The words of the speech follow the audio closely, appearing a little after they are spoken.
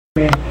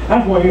man. I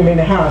just want him in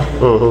the house.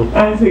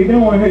 I said,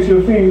 don't want to hurt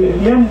your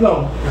feelings. Let him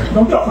go.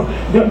 Don't talk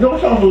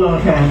for a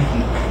long time.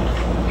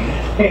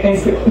 And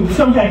so,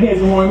 sometimes he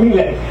doesn't want me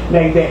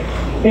like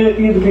that. It'll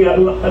either be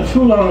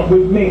too long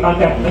with me or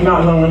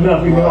not long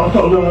enough. If you don't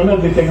talk long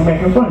enough, they think I'm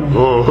making fun of me.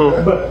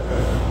 But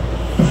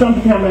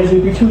sometimes I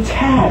just be too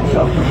tired.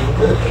 So,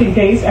 in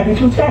case I be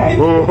too tired.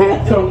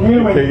 So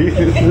anyway,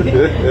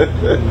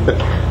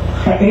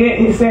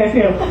 it says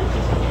here,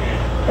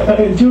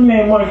 a Jew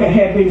named Monica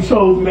had been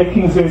chosen by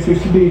King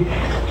Xerxes to be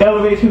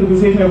elevated to the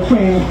position of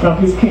queen of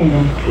his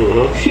kingdom.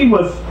 She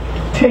was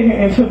taken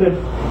into the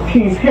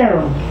king's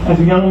harem as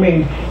a young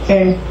maid,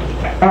 and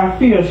I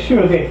feel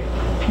sure that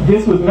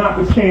this was not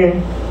the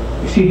plan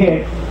she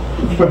had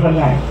for her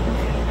life.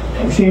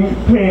 She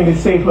planned to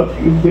save her,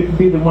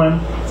 be the one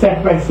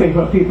sacrifice to save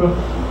her people.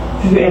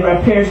 She said, if I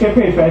perish, I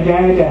perish. If I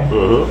die, I die.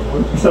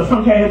 So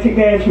sometimes I take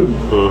that attitude.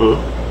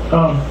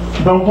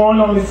 Don't go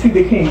on to see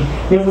the king.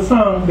 There's a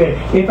song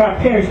that, if I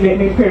perish, let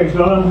me perish.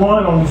 Lord, I'm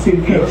going on to see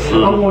the king.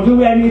 I'm going to do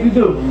what I need to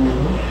do.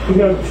 You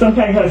know,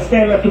 sometimes you have to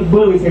stand up to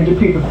bullies and to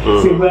people.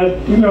 Say, well,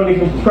 you know, they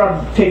can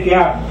probably take you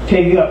out,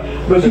 take you up,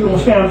 but you're going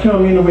to stand up to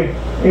them anyway.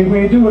 And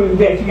when you do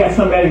that, you got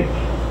somebody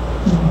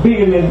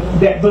bigger than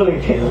that bully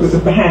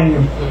behind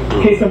you.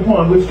 Case in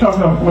point, we was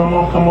talking about,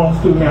 I'm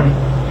on through now.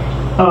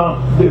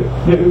 The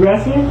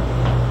wrestling,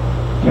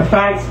 the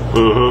fights,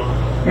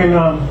 and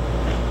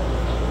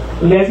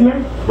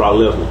Lesnar. Brock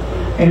Lesnar.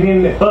 And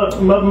then the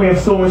other man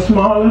so much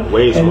smaller.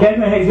 And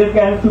Lesnar had just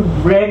got through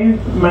bragging.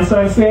 My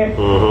son said,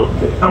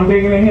 I'm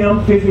bigger than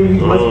him. Physically, he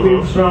must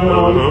be strong and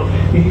all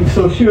this. And he's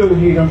so sure that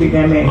he's going to beat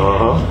that man.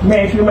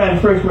 Man took him out in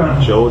the first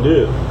round. Sure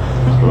did.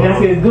 And I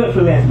said, it's good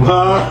for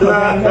Lesnar. So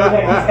I know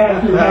that his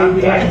attitude, how he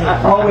be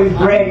acting, always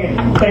bragging.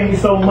 Thank you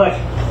so much.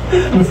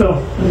 And so,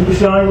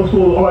 Sean was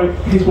full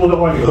of he's full of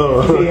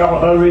audio. He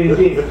already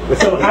did.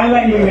 So I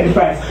like looking at the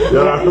fights.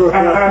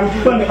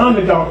 I'm from the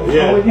underdog.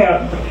 Always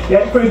have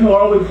that person who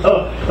always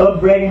up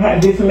bragging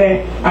this and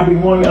that. I be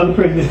wanting the other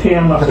person to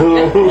tear him up.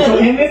 So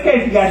in this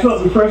case, he got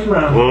told the first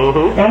round.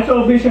 And I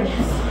told Bishop,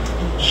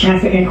 I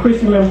said, in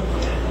Christendom,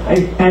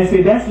 I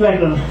said that's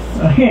like a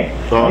hint,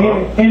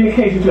 an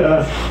indication to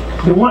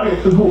us. The one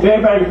who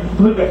everybody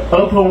put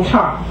up on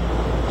top.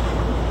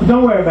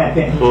 Don't worry about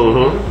that.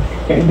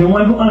 The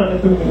one who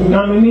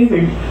underneath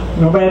it,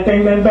 nobody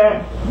think nothing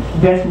about,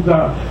 that's who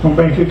God gonna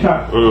bring to the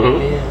top.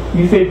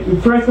 You said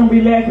the first gonna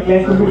be last and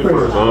last gonna be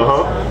first.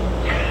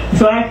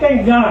 So I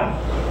thank God.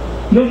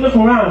 Let's look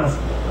around us.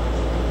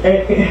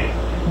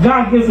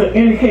 God gives an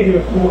indicator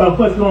of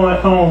what's going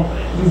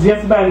on,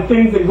 just about the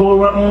things that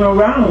go on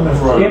around us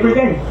every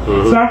day.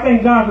 So I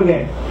thank God for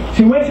that.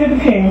 She went to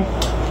the king,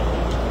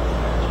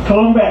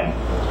 told him back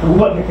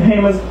what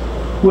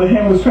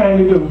Haman was trying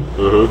to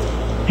do.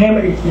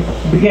 Haman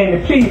began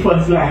to plead for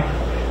his life,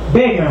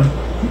 begging him.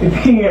 The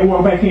king had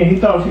walked back in. He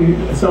thought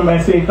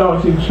somebody said he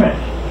thought he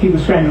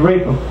was trying to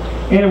rape him.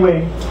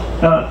 Anyway,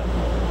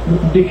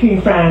 the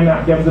king found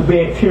out that was a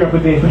bad, terrible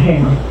day for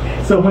Haman.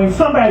 So when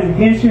somebody's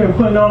against you and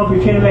putting on,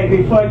 pretending like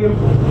they for you,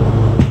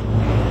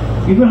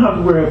 you don't have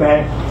to worry about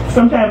it.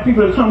 Sometimes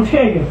people will come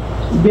tell you,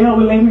 they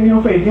always let me in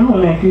your face, they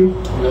don't like you.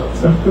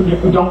 So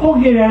don't go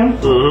get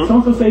at them.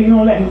 Some say you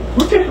don't like them.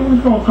 What's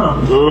going to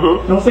accomplish?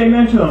 Don't say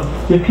nothing to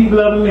them. Just keep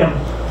loving them.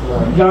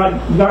 God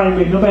ain't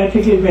make nobody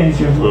take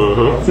advantage of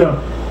them.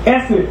 So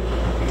Esther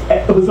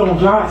was on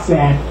God's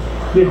side.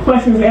 The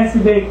question is asked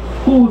today,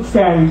 whose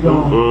side is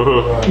on?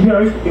 You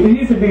know, it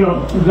needs to be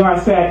on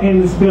God's side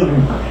in this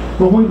building.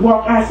 But when we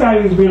walk outside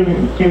of this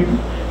building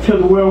into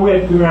the world,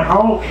 we're around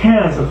all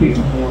kinds of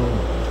people.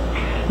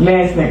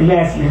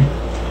 Lastly,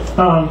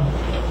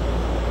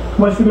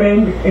 what's the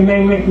name? His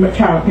name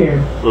Tyler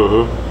Perry.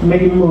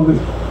 Making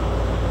movies.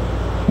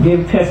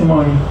 Gave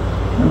testimony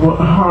of what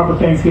horrible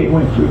things he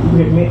went through.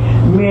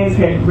 Men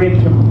had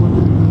raped him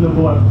with a little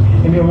boy,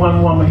 and then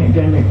one woman had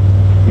done it.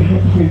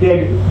 His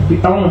daddy,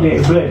 the own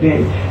daddy, blood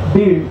daddy,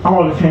 beat him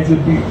all the time,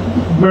 just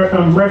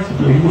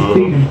unmercifully, just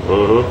beat him.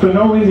 For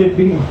no reason,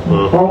 beat him.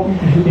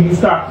 He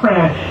started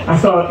crying. I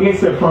saw an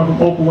excerpt from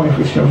Oprah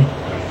Winfrey show.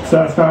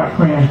 So I started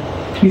crying.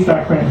 He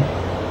started crying.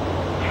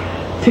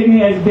 Taking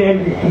his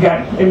dad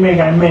got a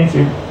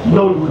mansion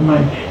loaded with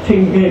money.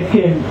 Taking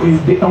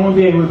his own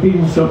daddy would beat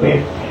him so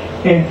bad.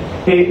 And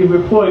it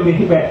reported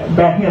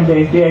about him that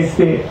his dad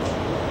said,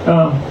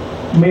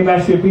 maybe I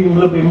should beat him a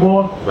little bit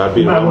more. If I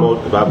beat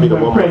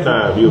him one more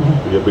time, you'll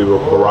be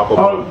Barack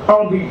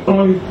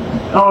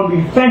Obama. I'll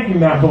be thanking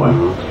that boy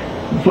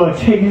for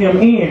taking him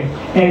in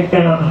and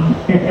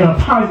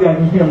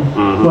apologizing to him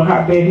for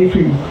how bad he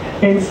treated him.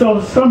 And so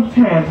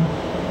sometimes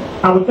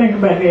I would think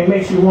about that. It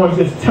makes you want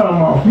to just tell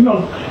them off. You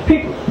know,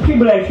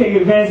 people that take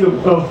advantage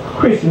of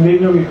Christians, they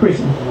know you're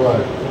Christian.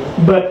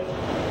 But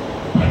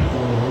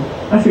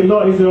I say,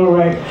 Lord, is it all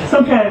right?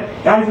 Sometimes,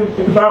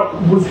 if I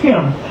was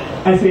him,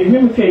 I said,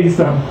 let me tell you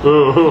something.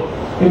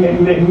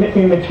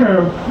 In the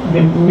term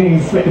that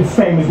means the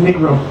same as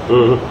Negro.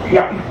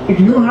 Yeah, you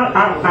know,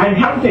 I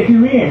have to take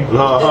you in.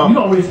 You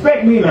don't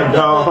respect me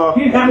now. I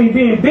mean,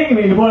 being bigger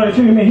than the boy that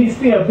you mean, he's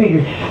still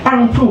bigger. I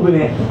don't prove of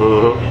that.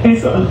 And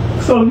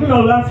so you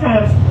know, a lot of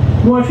times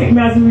you want to take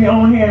mastery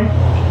on him.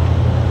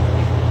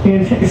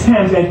 And it's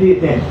times I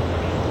did that.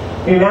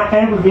 And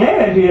I was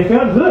glad I did. It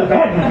felt good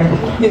that time.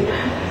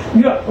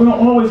 You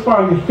don't always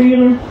follow your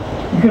feeling.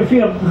 You can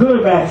feel good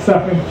about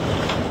something.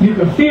 You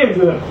can feel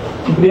good.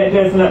 But that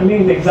does not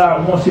mean that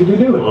God wants you to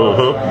do it.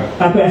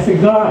 I say,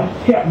 God,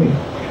 help me.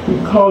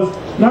 Because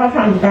a lot of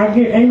times I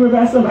get angry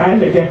about something, I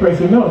let that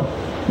person know.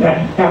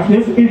 That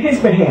in his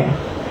behalf.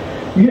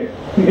 Your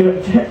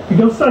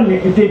son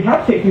did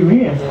have to take you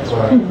in.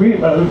 Write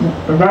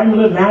him a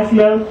little nice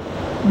letter.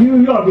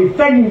 You ought to be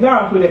thanking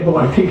God for that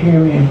boy taking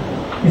you in.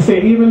 And say,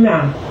 even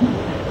now,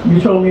 you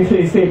told me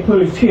to say,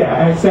 put his chair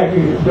outside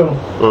the door.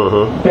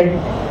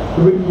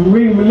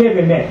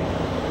 Reliving that.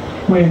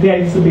 When Dad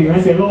used to be, I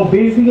said, Lord,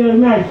 busy the other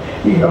night,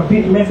 he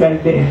beat the mess out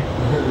of Dad.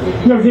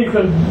 You know, he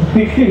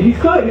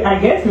could, I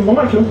guess, he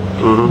wanted to,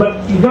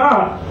 but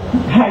God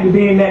had to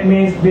be in that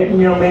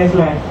young man's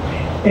life.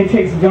 It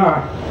takes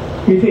God.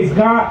 It takes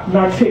God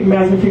not to take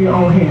matters into your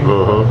own hand.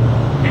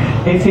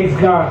 It takes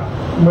God.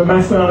 When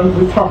my son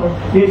was talking,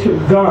 it took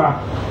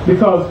God.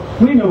 Because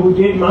we know who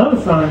did my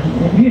other son.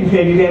 He didn't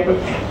tell you that, but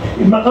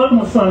my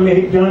other son that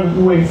he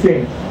done what he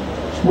said.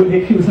 What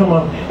they accused him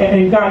of.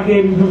 And God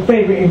gave him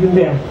favor even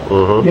there.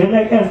 Just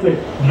like Esther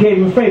gave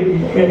him favor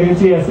in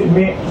jail. Said,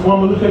 man,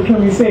 woman looked up to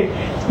me and said,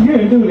 you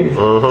didn't do this.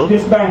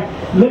 Just by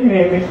looking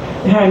at me,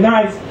 how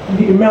nice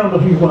the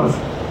amount he was.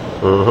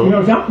 You know,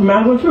 I'm from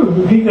Malvo too.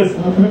 He's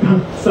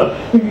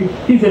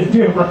just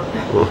different.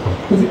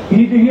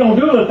 He don't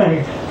do the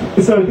things.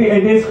 So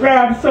they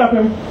describe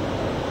something.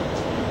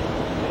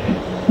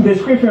 The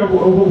scripture of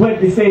what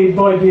they say the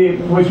boy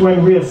did, which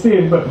wasn't real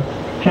serious, but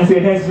I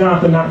said, that's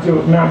Jonathan, not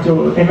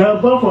Joel. And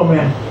both of them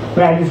now,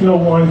 but I just know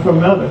one from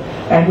another.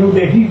 I knew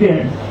that he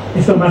didn't.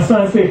 And so my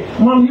son said,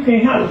 Mom, you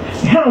can't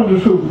handle the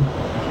truth.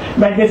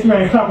 Like this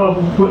man pop up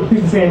and put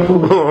people saying in the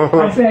movie.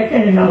 I said, I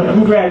can't handle it.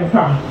 I'm driving the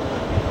car.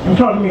 I'm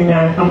talking to me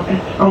now. I'm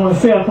on a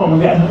cell phone.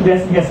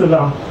 That's against the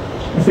law.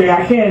 I said,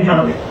 I can't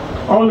handle it.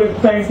 All the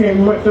things he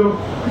went through,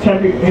 tell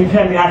me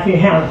I can't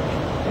handle it.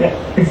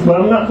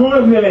 But I'm not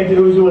going to be like it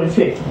was your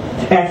check.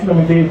 Ask them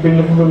if they've been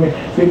looking for me.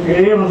 Say,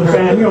 they want to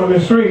find me on the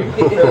street.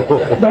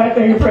 But I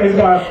thank you, praise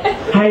God,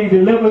 how he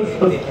delivers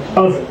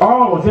us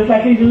all, just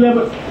like he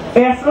delivered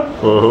Esther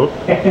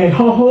and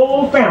her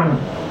whole family.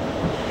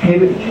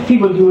 He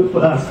will do it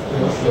for us.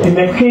 And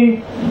the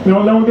king, you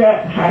don't know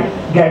that,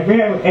 got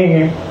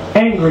very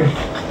angry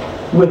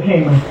with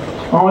Haman.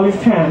 All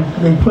this time,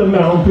 been putting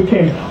on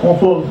pretend on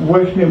folks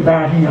worshiping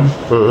by him.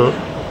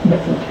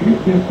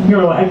 You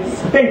know, I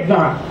thank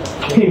God.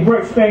 He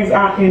works things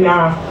out in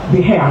our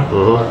behalf.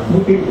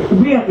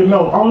 We have to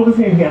know, all of us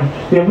in here,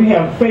 that we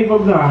have the favor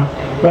of God.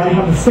 But I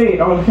have to say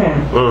it all the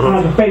time. I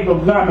have the favor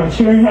of God. My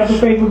children have the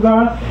favor of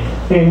God.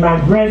 And my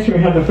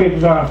grandchildren have the favor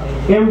of God.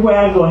 Everywhere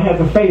I go, I have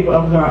the favor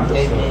of God.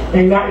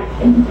 And I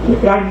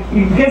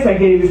guess I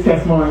gave this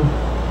testimony.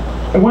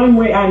 And one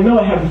way I know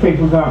I have the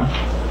favor of God.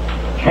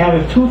 Out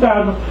of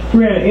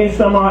 2,300 and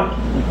some odd,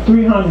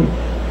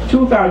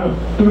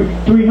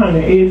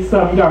 2,380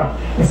 something dollars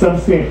and some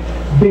cents,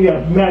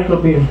 medical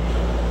bill.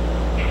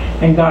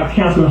 And God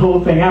canceled the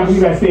whole thing. I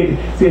believe I said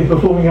it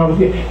before when I was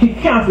here. He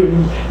canceled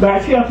it. But I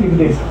tell people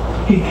this.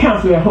 He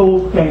canceled that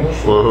whole thing.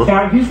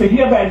 I used to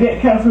hear about debt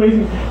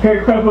cancellation.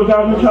 Heard credible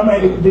dollars talking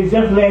about this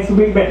just last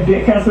week about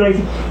debt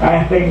cancellation.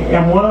 I think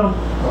I'm one of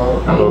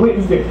them. I'm a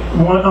witness that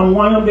I'm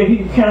one of them that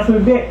he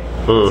canceled the debt.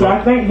 So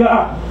I thank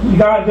God.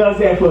 God does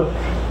that for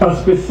a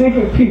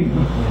specific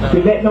people to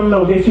let them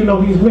know that you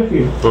know he's with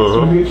you.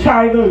 When you're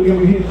tired of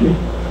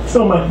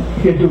so much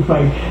he'll do for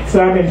you.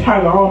 So I've been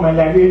tired all my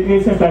life.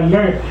 Ever since I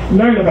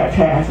learned about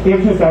tithes.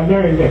 Ever since I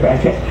learned about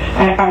tithes.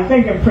 I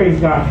thank and praise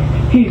God.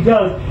 He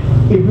does.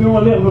 If you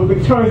want to live a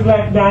victorious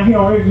life down here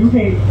on earth, you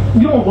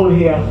won't go to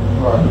hell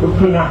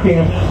for not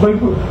paying. But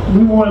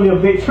we want to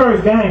live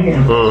victorious down here.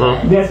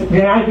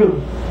 That I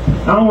do.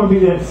 I don't want to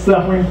be there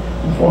suffering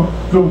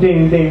from day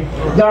to day.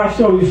 God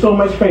showed you so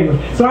much favor.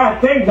 So I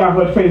thank God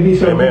for the favor he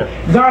showed me.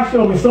 God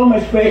showed me so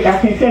much favor. I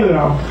can't tell it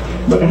all.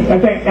 But I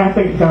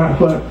thank God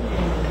for it.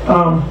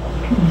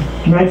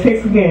 My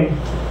text again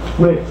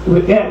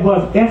with that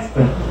was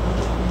Esther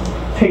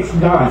takes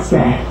God's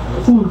side.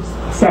 Whose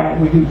side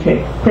would you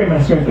take? Pray my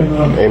strength in the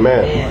Lord.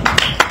 Amen.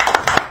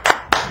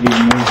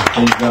 Amen.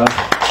 Thank God.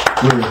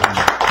 We're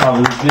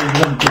Prophetess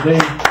Benjamin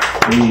today.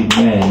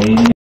 Amen. Amen.